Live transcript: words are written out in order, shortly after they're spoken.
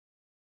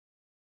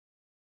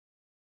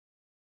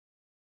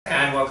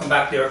and welcome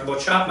back to the Orca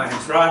Boat Shop. My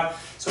name's Rod.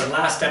 So in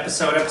last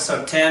episode,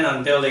 episode 10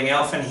 on building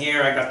Elfyn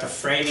here, I got the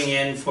framing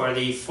in for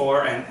the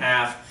fore and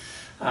aft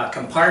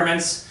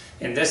compartments.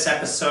 In this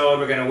episode,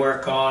 we're going to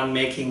work on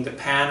making the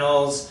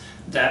panels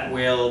that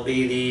will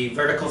be the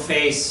vertical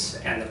face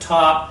and the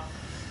top.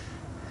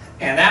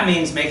 And that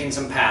means making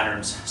some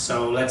patterns.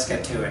 So let's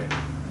get to it.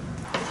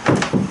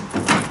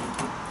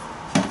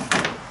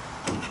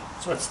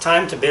 So it's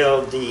time to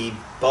build the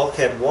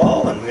bulkhead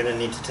wall. I'm going to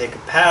need to take a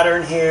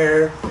pattern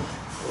here.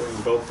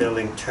 In boat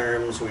building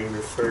terms, we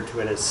refer to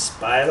it as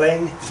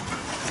spiling.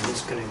 I'm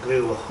just going to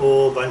glue a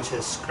whole bunch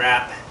of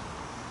scrap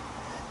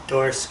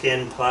door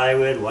skin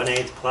plywood,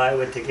 1/8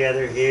 plywood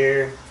together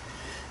here.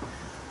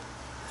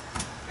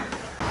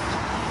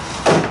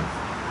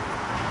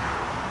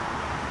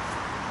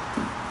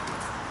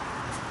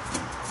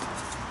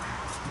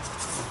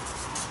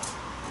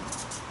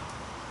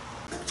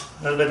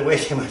 A little bit way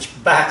too much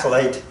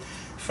backlight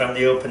from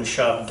the open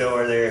shop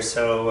door there,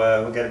 so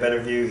we'll get a better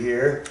view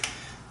here.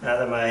 Now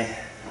that my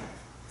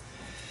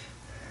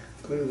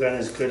glue gun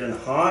is good and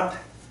hot,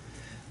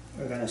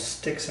 we're going to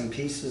stick some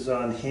pieces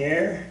on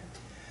here,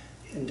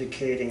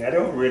 indicating I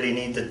don't really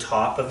need the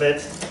top of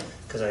it,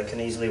 because I can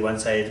easily,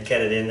 once I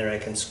get it in there, I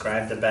can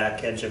scribe the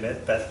back edge of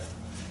it, but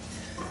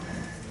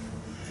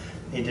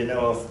need to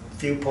know a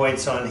few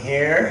points on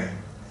here,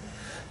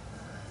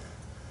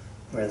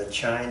 where the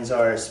chines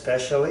are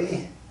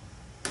especially.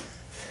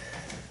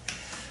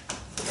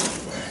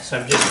 So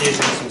I'm just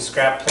using some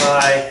scrap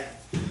ply,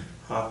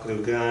 hot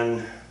glue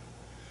gun,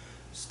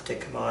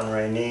 stick them on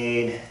where I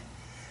need.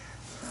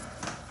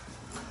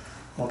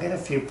 We'll get a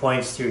few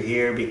points through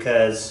here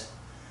because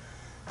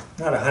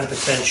I'm not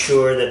 100%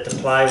 sure that the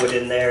plywood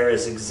in there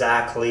is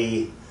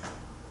exactly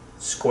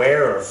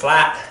square or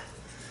flat.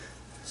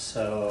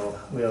 So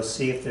we'll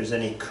see if there's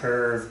any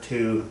curve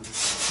to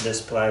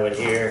this plywood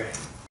here.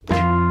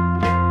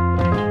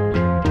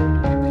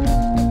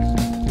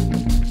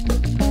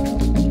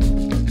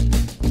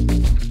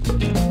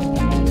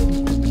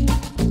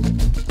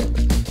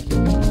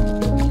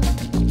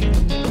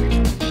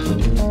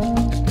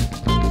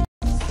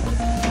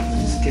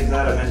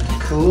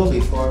 Cool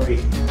before we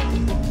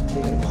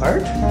take it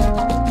apart.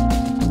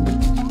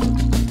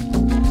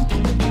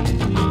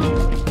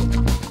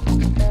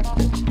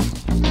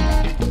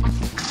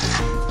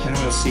 And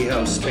we'll see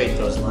how straight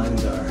those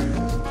lines are.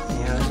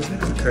 Yeah, there's a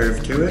bit of a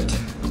curve to it.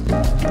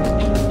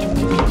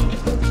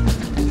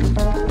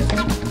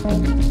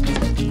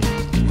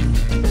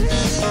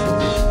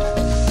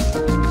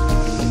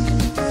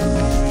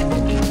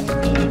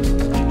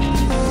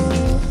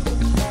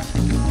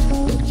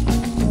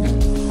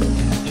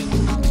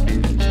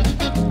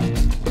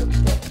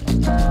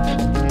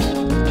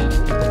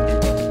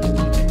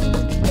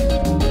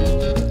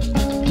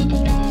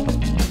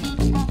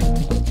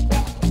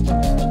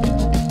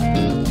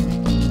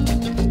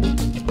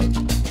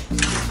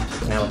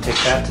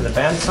 That to the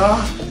bandsaw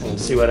and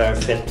see what our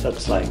fit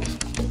looks like.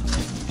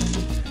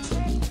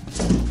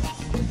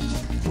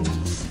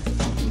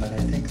 But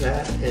I think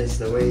that is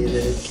the way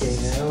that it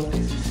came out.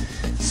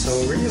 So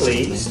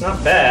really, it's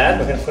not bad.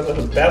 We're going to put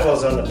little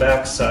bevels on the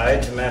back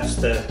side to match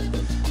the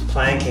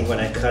planking when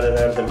I cut it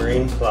out of the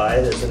marine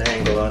ply. There's an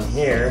angle on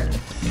here.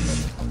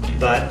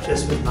 But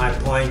just with my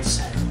points,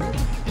 I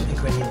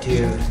think we need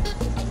to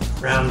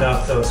round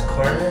off those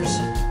corners.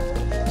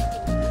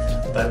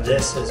 But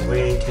this is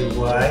way too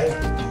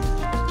wide.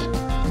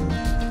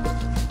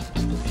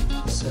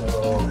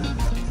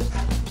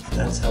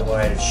 That's how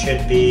wide it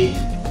should be.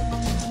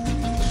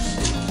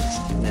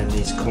 And then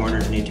these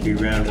corners need to be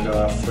rounded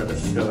off for the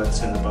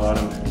fillets in the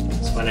bottom.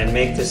 So when I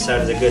make this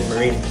out of the good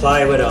marine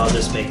plywood, I'll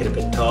just make it a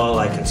bit tall.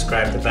 I can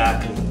scribe the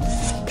back and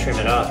trim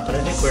it off. But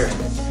I think we're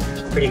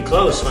pretty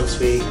close once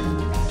we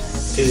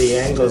do the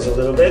angles a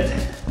little bit.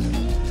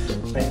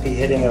 Might be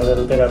hitting a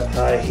little bit up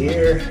high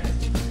here.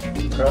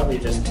 Probably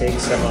just take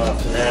some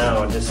off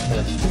now just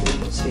to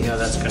see how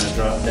that's going to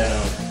drop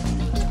down.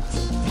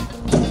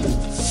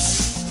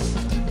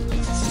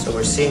 So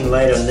we're seeing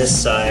light on this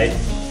side,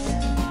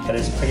 but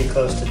it's pretty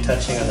close to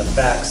touching on the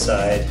back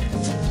side.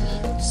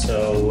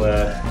 So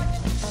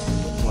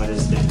what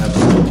is the cover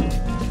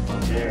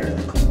there?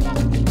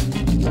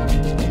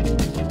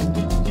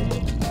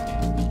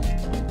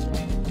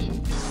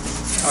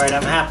 Alright,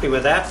 I'm happy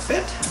with that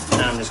fit.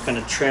 Now I'm just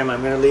going to trim.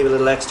 I'm going to leave a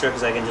little extra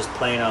because I can just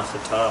plane off the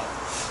top.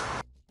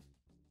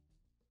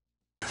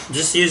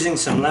 Just using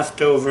some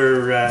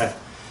leftover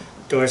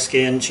door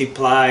skin, cheap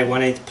ply,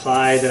 1/8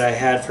 ply that I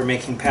had for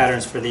making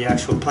patterns for the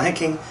actual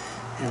planking,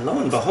 and lo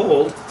and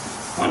behold,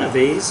 one of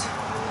these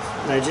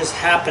that I just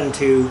happened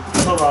to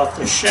pull off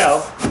the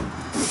shelf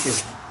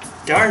is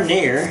darn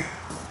near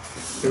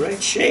the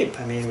right shape.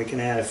 I mean, we can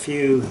add a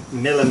few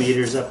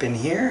millimeters up in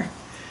here,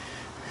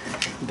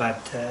 but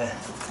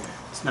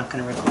it's not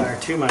going to require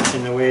too much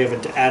in the way of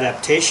an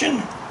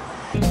adaptation.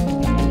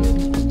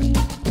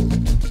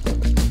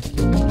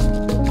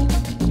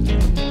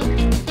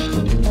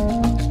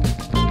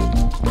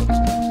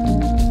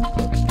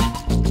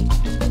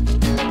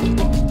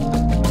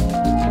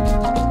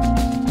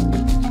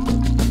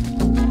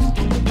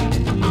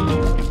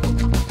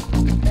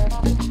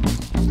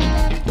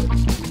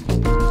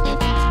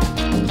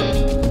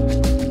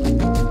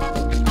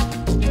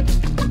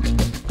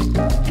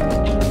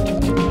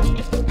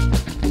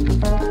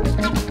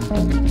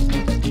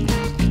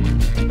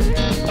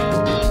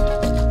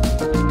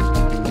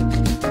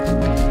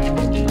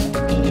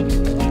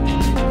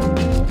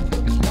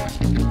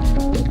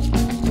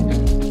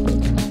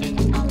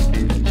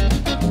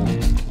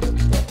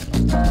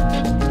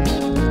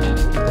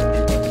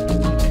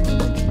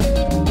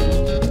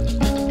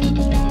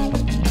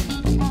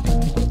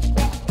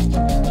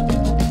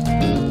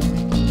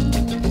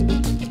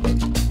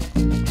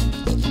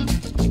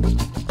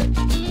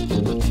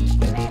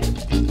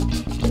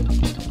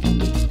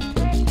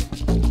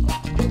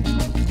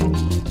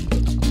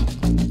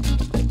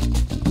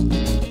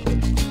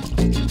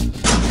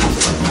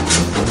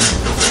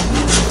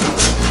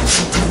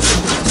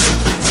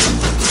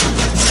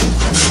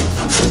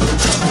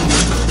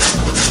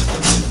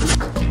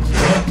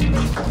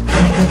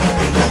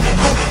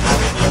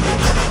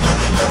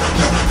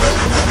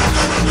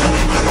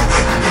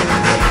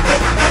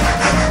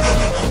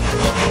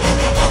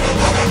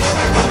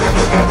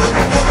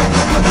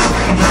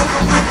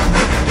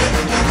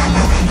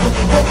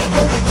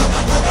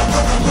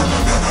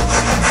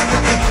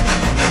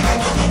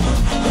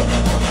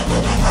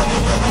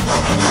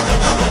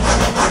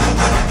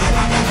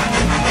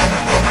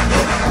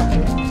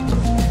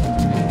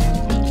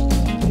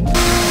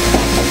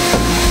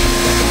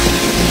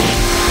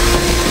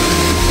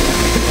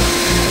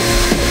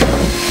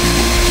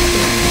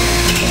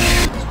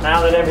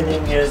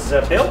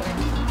 is built.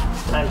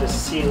 Time to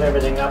seal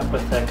everything up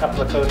with a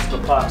couple of coats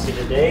of epoxy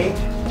today.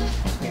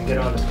 We can get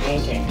on to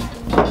painting.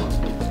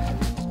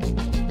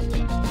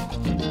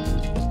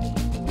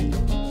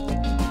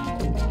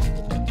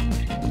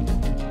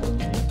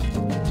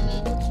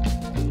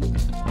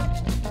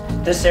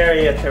 This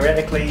area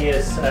theoretically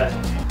is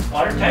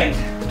watertight,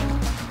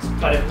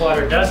 but if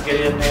water does get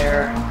in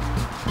there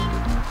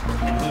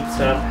and heats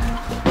up,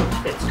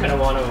 it's going to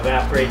want to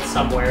evaporate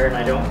somewhere, and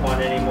I don't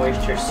want any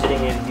moisture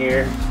sitting in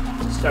here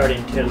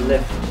starting to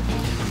lift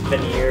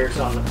veneers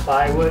on the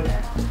plywood.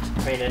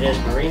 I mean, it is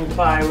marine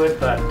plywood,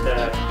 but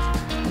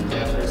you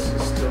know, this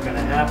is still going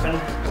to happen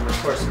over the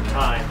course of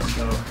time.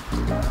 So.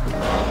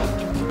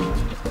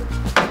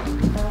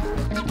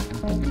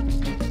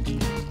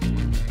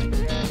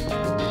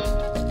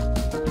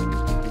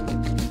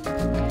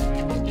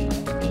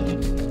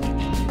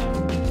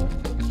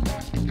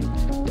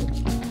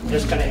 I'm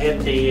just going to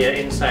hit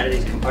the inside of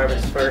these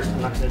compartments first.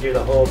 I'm not going to do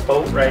the whole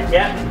boat right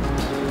yet.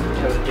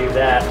 I'm going to do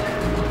that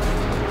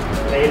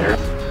later.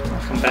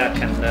 I'll come back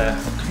and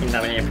clean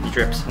down any of the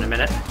drips in a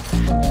minute.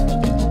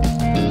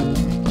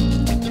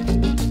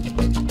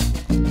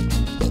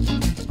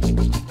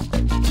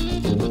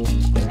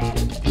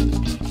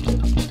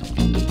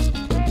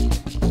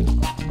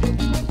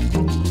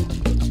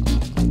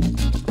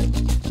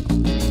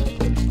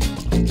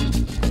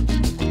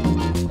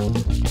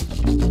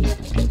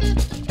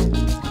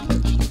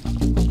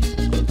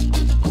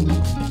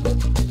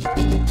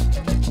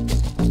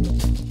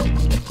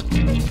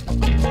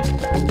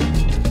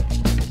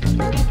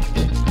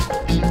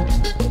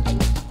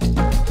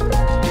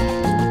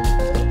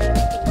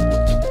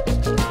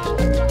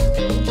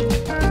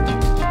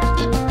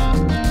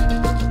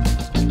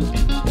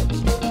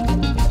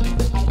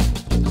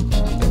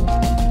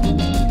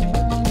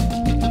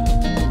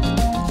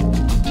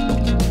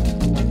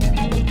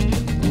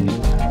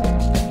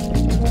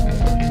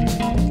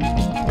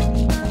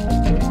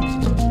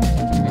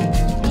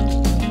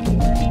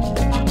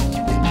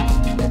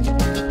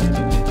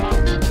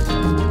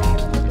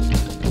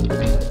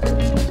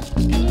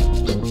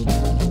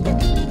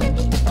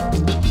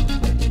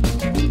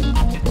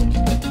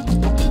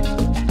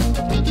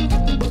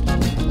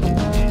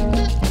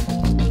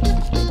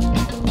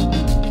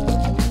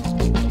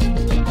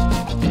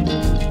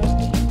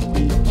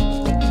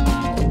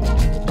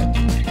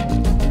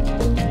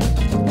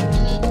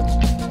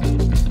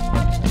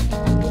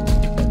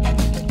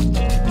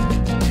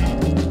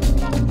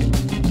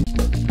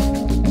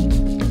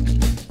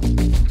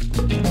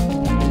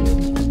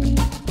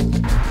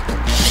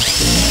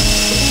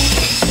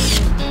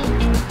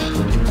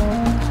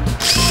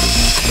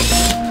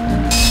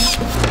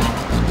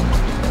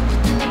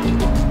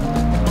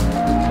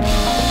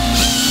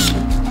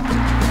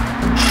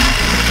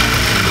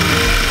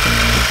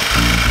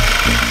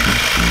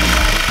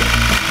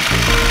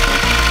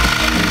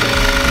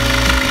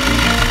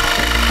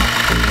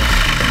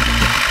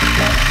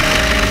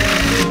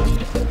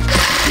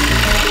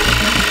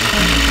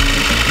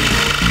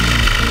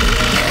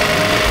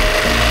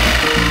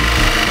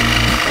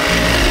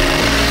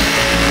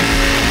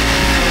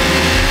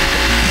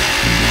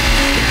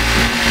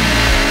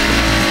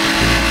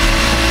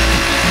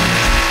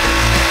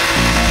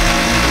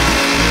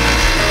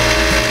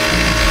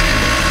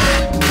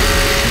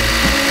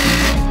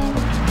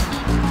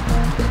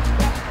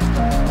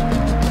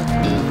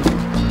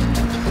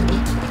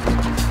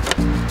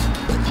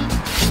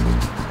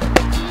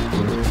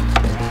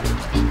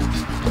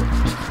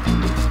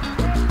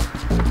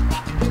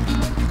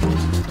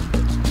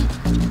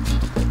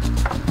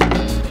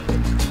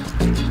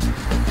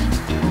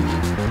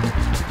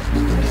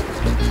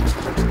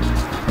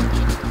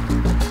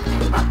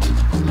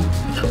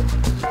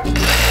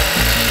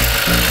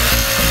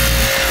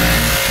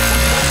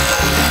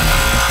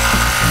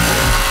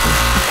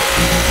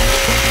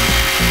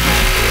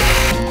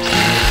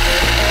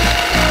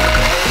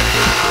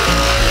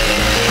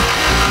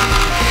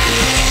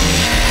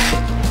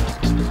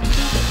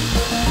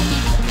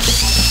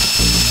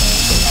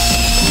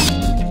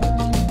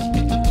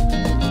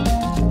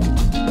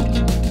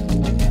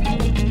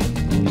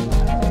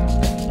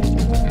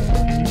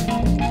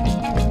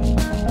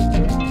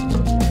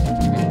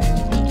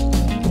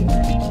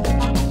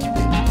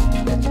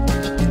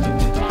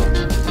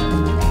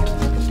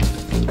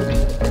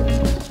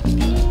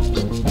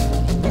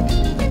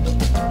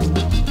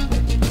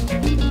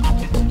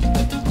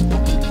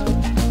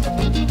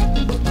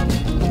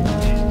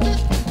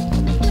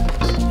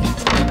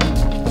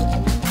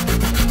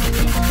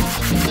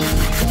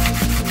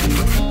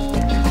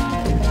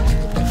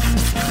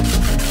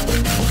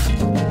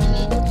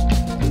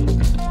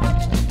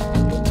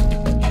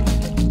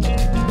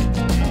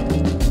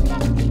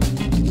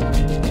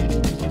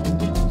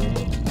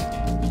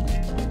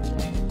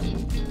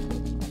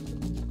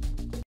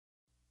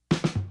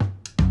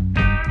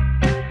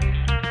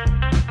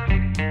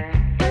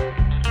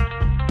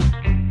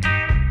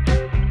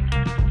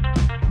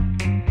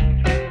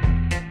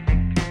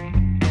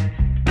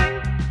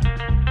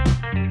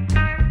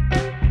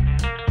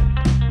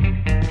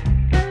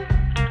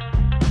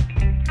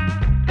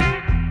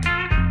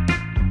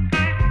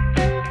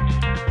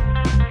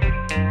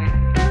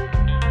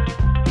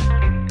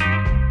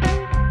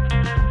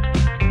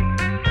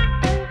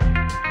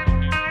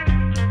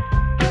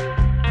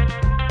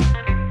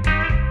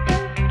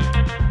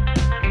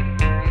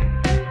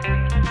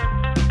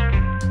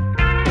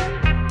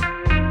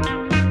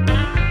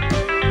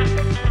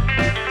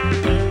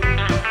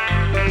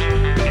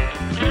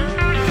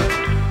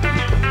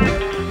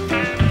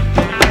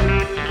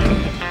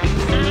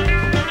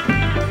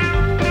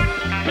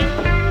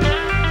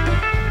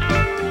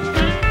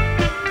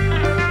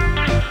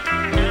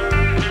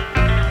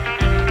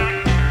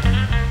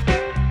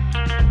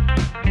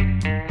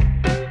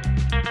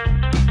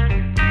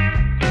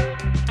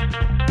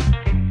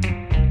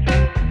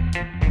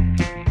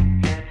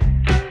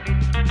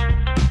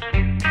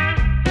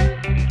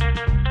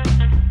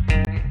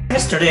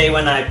 yesterday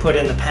when I put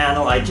in the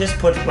panel, I just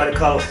put what I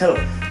call a little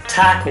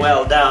tack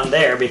weld down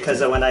there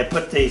because when I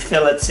put the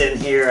fillets in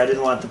here, I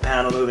didn't want the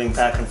panel moving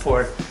back and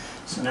forth.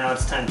 So now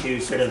it's time to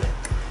sort of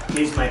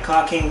use my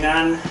caulking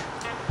gun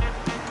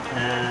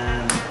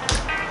and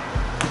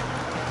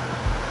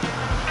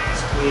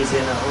squeeze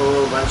in a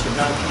whole bunch of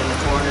gunk in the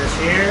corners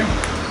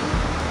here.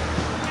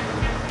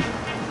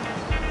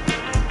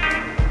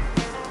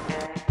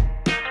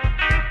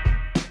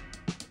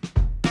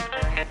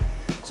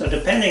 So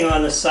depending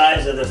on the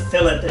size of the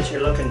fillet that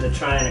you're looking to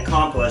try and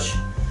accomplish,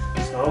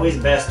 it's always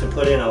best to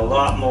put in a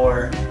lot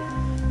more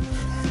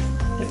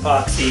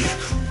epoxy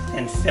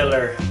and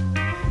filler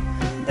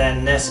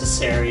than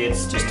necessary.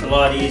 It's just a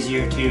lot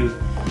easier to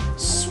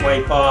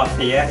swipe off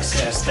the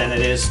excess than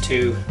it is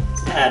to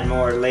add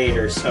more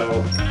later.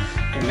 So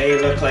it may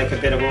look like a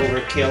bit of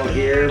overkill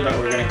here, but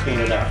we're going to clean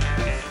it up.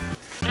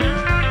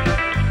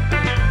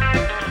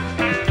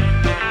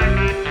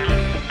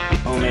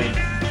 Homemade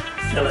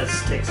fillet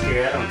sticks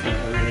here. I don't think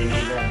I really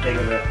need that big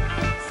of a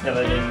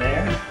fillet in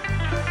there.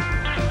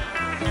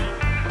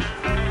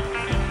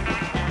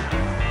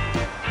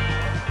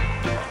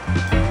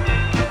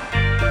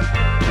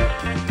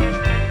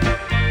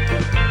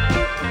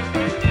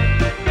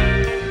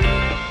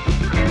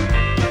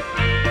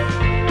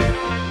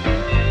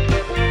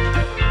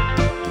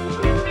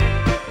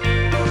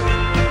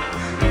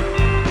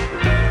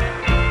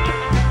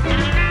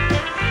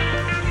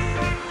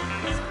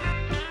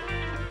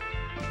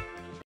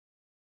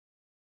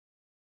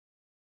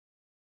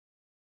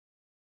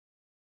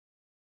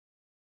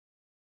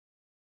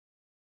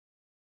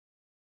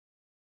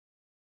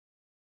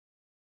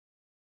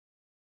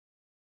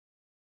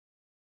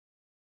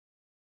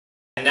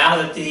 And now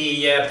that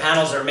the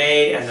panels are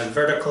made and the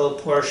vertical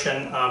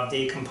portion of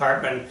the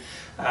compartment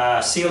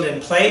sealed in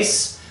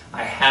place,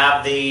 I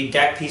have the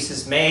deck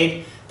pieces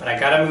made, but I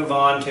got to move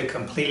on to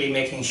completely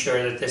making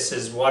sure that this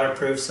is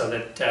waterproof so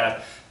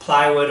that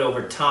plywood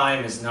over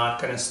time is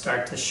not going to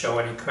start to show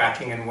any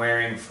cracking and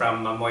wearing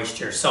from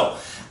moisture. So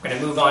I'm going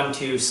to move on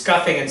to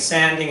scuffing and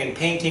sanding and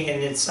painting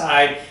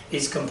inside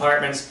these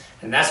compartments,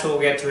 and that's what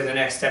we'll get to in the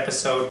next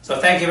episode. So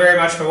thank you very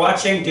much for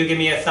watching. Do give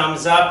me a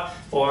thumbs up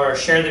or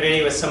share the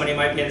video with somebody who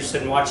might be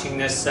interested in watching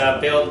this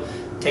build.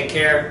 Take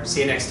care.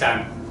 See you next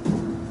time.